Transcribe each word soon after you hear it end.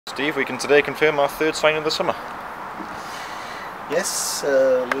Steve, we can today confirm our third signing of the summer. Yes,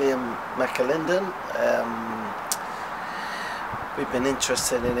 Liam McAlinden. We've been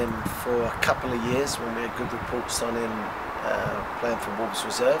interested in him for a couple of years when we had good reports on him playing for Wolves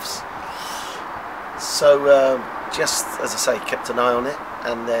reserves. So just as I say, kept an eye on it,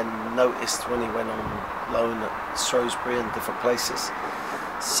 and then noticed when he went on loan at Shrewsbury and different places.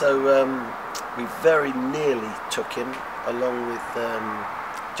 So we very nearly took him along with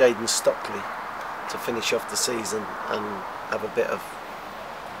Jaden Stockley to finish off the season and have a bit of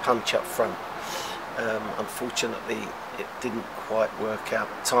punch up front. Unfortunately, it didn't quite work out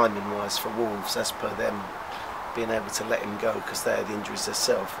timing wise for Wolves, as per them being able to let him go because they had injuries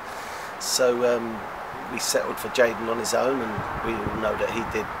themselves. So we settled for Jaden on his own, and we all know that he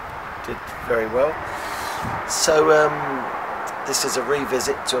did very well. So this is a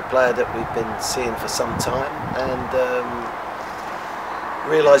revisit to a player that we've been seeing for some time, and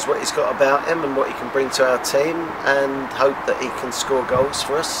realise what he's got about him and what he can bring to our team, and hope that he can score goals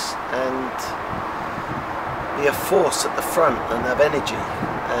for us and be a force at the front and have energy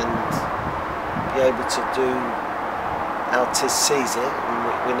and be able to do how Tiz sees it. And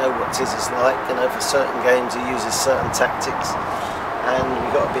we know what Tiz is like, and over certain games he uses certain tactics, and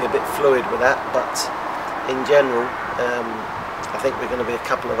we've got to be a bit fluid with that. But in general, I think we're going to be a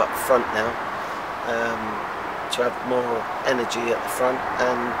couple of up front now, to have more energy at the front,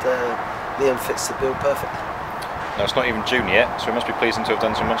 and Liam fits the bill perfectly. Now, it's not even June yet, so it must be pleasing to have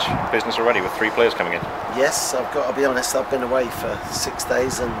done so much business already with 3 players coming in. Yes, I've got to be honest, I've been away for 6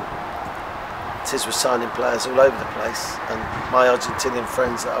 days, and Tiz was signing players all over the place, and my Argentinian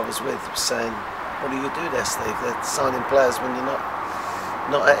friends that I was with were saying, "What do you do there, Steve? They're signing players when you're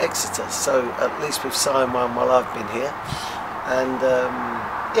not at Exeter." So at least we've signed one while I've been here, and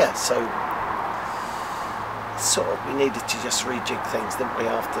yeah, so sort of we needed to just rejig things, didn't we,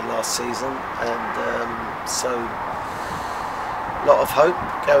 after last season, and so a lot of hope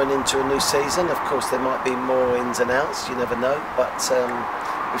going into a new season. Of course there might be more ins and outs, you never know, but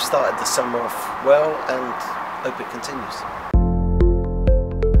we've started the summer off well and hope it continues.